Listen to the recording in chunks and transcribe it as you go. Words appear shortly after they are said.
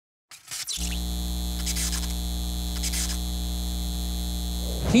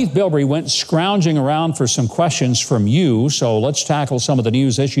Keith Bilbrey went scrounging around for some questions from you, so let's tackle some of the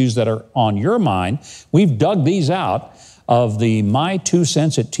news issues that are on your mind. We've dug these out of the My 2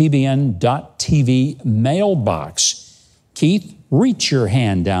 Cents at TBN.TV mailbox. Keith, reach your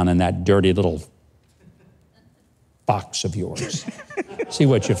hand down in that dirty little box of yours. See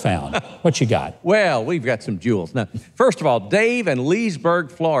what you found. What you got? Well, we've got some jewels. Now, first of all, Dave in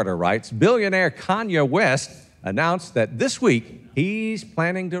Leesburg, Florida writes, billionaire Kanye West announced that this week he's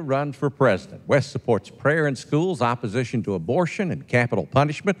planning to run for president. West supports prayer in schools, opposition to abortion and capital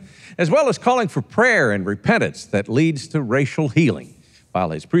punishment, as well as calling for prayer and repentance that leads to racial healing.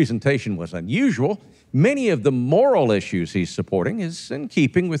 While his presentation was unusual, many of the moral issues he's supporting is in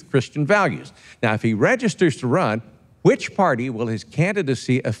keeping with Christian values. Now, if he registers to run, which party will his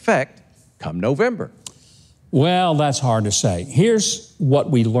candidacy affect come November? Well, that's hard to say. Here's what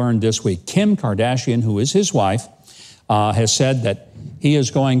we learned this week. Kim Kardashian, who is his wife, has said that he is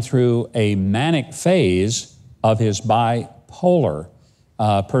going through a manic phase of his bipolar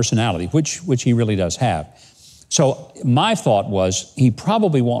personality, which he really does have. So my thought was he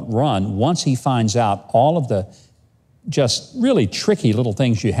probably won't run once he finds out all of the just really tricky little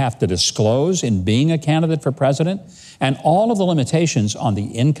things you have to disclose in being a candidate for president and all of the limitations on the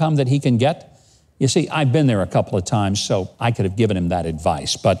income that he can get. You see, I've been there a couple of times, so I could have given him that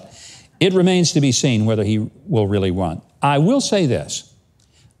advice, but it remains to be seen whether he will really run. I will say this.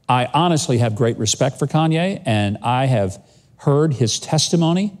 I honestly have great respect for Kanye, and I have heard his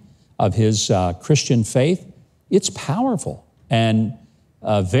testimony of his Christian faith. It's powerful and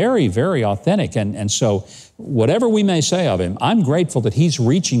very, very authentic. And so whatever we may say of him, I'm grateful that he's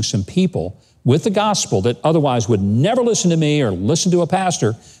reaching some people with the gospel that otherwise would never listen to me or listen to a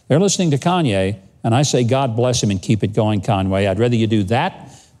pastor. They're listening to Kanye, and I say God bless him and keep it going, Kanye. I'd rather you do that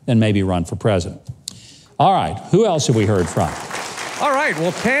than maybe run for president. All right, who else have we heard from? All right,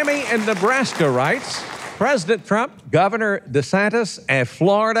 well, Tammy in Nebraska writes, President Trump, Governor DeSantis, and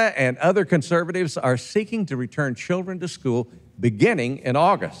Florida and other conservatives are seeking to return children to school beginning in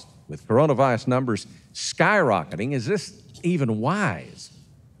August. With coronavirus numbers skyrocketing, is this even wise?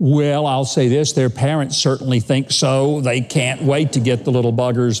 Well, I'll say this, their parents certainly think so. They can't wait to get the little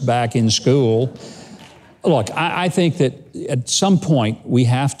buggers back in school. Look, I think that at some point we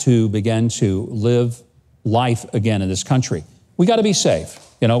have to begin to live life again in this country. We got to be safe,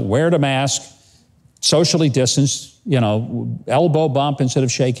 wear the mask, socially distance, elbow bump instead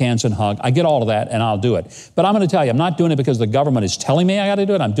of shake hands and hug. I get all of that, and I'll do it. But I'm going to tell you, I'm not doing it because the government is telling me I got to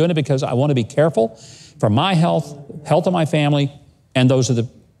do it. I'm doing it because I want to be careful for my health of my family, and those are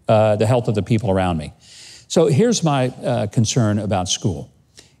the health of the people around me. So here's my concern about school.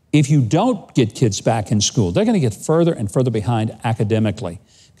 If you don't get kids back in school, they're going to get further and further behind academically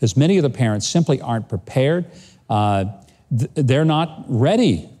because many of the parents simply aren't prepared. They're not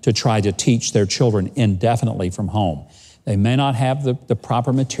ready to try to teach their children indefinitely from home. They may not have the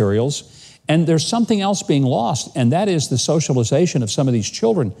proper materials. And there's something else being lost, and that is the socialization of some of these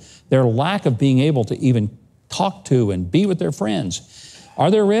children, their lack of being able to even talk to and be with their friends. Are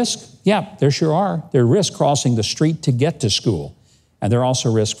there risks? Yeah, there sure are. There are risks crossing the street to get to school, and there are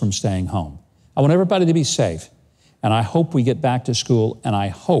also risks from staying home. I want everybody to be safe, and I hope we get back to school, and I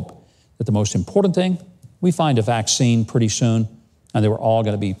hope that the most important thing, we find a vaccine pretty soon, and that we're all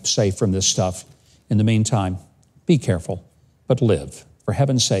going to be safe from this stuff. In the meantime, be careful, but live. For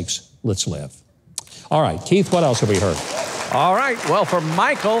heaven's sakes, let's live. All right, Keith, what else have we heard? All right, well, for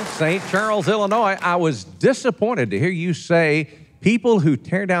Michael, St. Charles, Illinois, I was disappointed to hear you say people who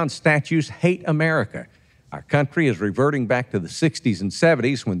tear down statues hate America. Our country is reverting back to the 60s and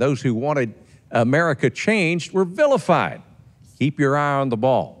 70s when those who wanted America changed were vilified. Keep your eye on the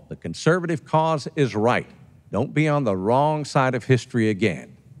ball. The conservative cause is right. Don't be on the wrong side of history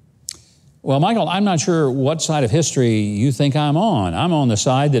again. Well, Michael, I'm not sure what side of history you think I'm on. I'm on the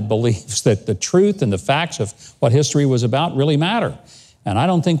side that believes that the truth and the facts of what history was about really matter. And I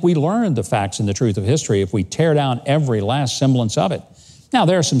don't think we learn the facts and the truth of history if we tear down every last semblance of it. Now,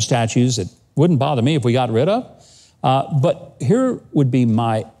 there are some statues that wouldn't bother me if we got rid of. But here would be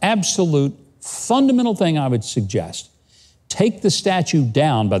my absolute fundamental thing I would suggest. Take the statue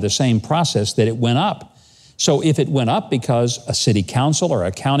down by the same process that it went up. So if it went up because a city council or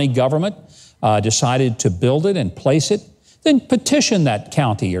a county government decided to build it and place it, then petition that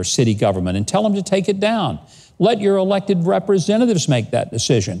county or city government and tell them to take it down. Let your elected representatives make that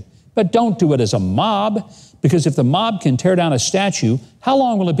decision. But don't do it as a mob, because if the mob can tear down a statue, how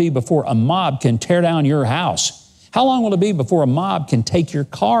long will it be before a mob can tear down your house? How long will it be before a mob can take your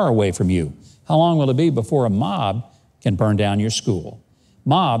car away from you? How long will it be before a mob can burn down your school?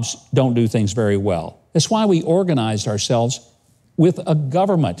 Mobs don't do things very well. That's why we organized ourselves with a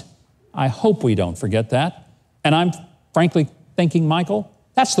government. I hope we don't forget that. And I'm frankly thinking, Michael,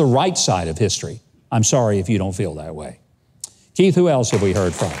 that's the right side of history. I'm sorry if you don't feel that way. Keith, who else have we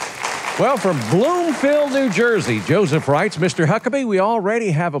heard from? Well, from Bloomfield, New Jersey, Joseph writes, Mr. Huckabee, we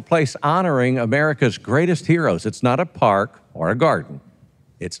already have a place honoring America's greatest heroes. It's not a park or a garden.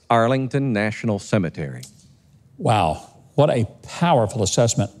 It's Arlington National Cemetery. Wow, what a powerful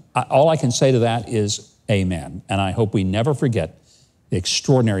assessment. All I can say to that is amen. And I hope we never forget the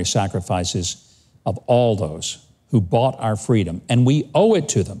extraordinary sacrifices of all those who bought our freedom. And we owe it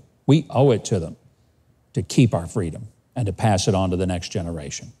to them. We owe it to them to keep our freedom and to pass it on to the next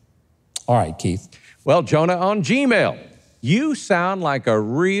generation. All right, Keith. Well, Jonah, on Gmail, you sound like a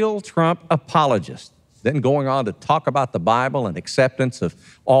real Trump apologist. Then going on to talk about the Bible and acceptance of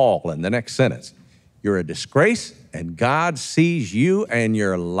all in the next sentence. You're a disgrace, and God sees you and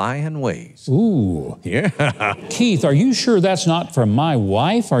your lying ways. Ooh. Yeah. Keith, are you sure that's not from my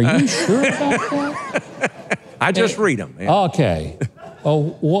wife? Are you sure about that? I just read them. Yeah. Okay. Oh,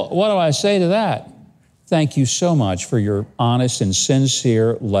 what do I say to that? Thank you so much for your honest and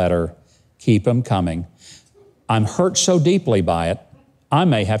sincere letter. Keep them coming. I'm hurt so deeply by it, I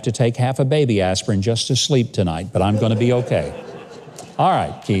may have to take half a baby aspirin just to sleep tonight, but I'm going to be okay. All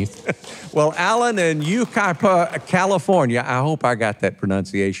right, Keith. Well, Alan in Yucaipa, California, I hope I got that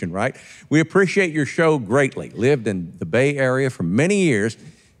pronunciation right. We appreciate your show greatly. Lived in the Bay Area for many years.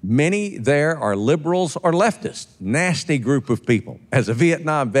 Many there are liberals or leftists. Nasty group of people. As a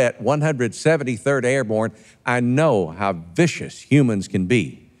Vietnam vet, 173rd Airborne, I know how vicious humans can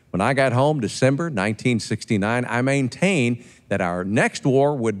be. When I got home December 1969, I maintained that our next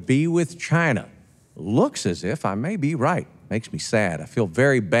war would be with China. Looks as if I may be right. Makes me sad. I feel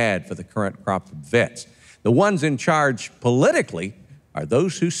very bad for the current crop of vets. The ones in charge politically are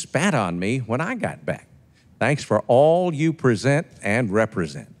those who spat on me when I got back. Thanks for all you present and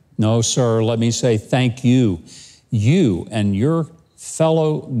represent. No, sir, let me say thank you. You and your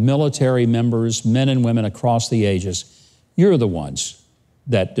fellow military members, men and women across the ages, you're the ones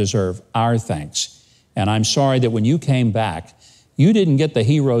that deserve our thanks. And I'm sorry that when you came back, you didn't get the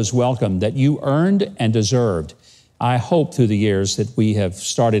hero's welcome that you earned and deserved. I hope through the years that we have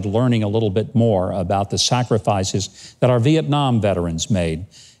started learning a little bit more about the sacrifices that our Vietnam veterans made.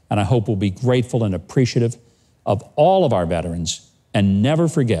 And I hope we'll be grateful and appreciative of all of our veterans and never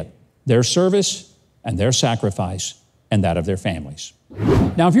forget their service and their sacrifice and that of their families.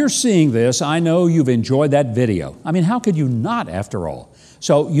 Now, if you're seeing this, I know you've enjoyed that video. I mean, how could you not, after all?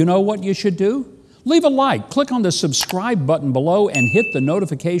 So you know what you should do? Leave a like, click on the subscribe button below, and hit the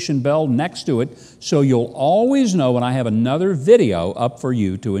notification bell next to it so you'll always know when I have another video up for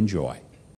you to enjoy.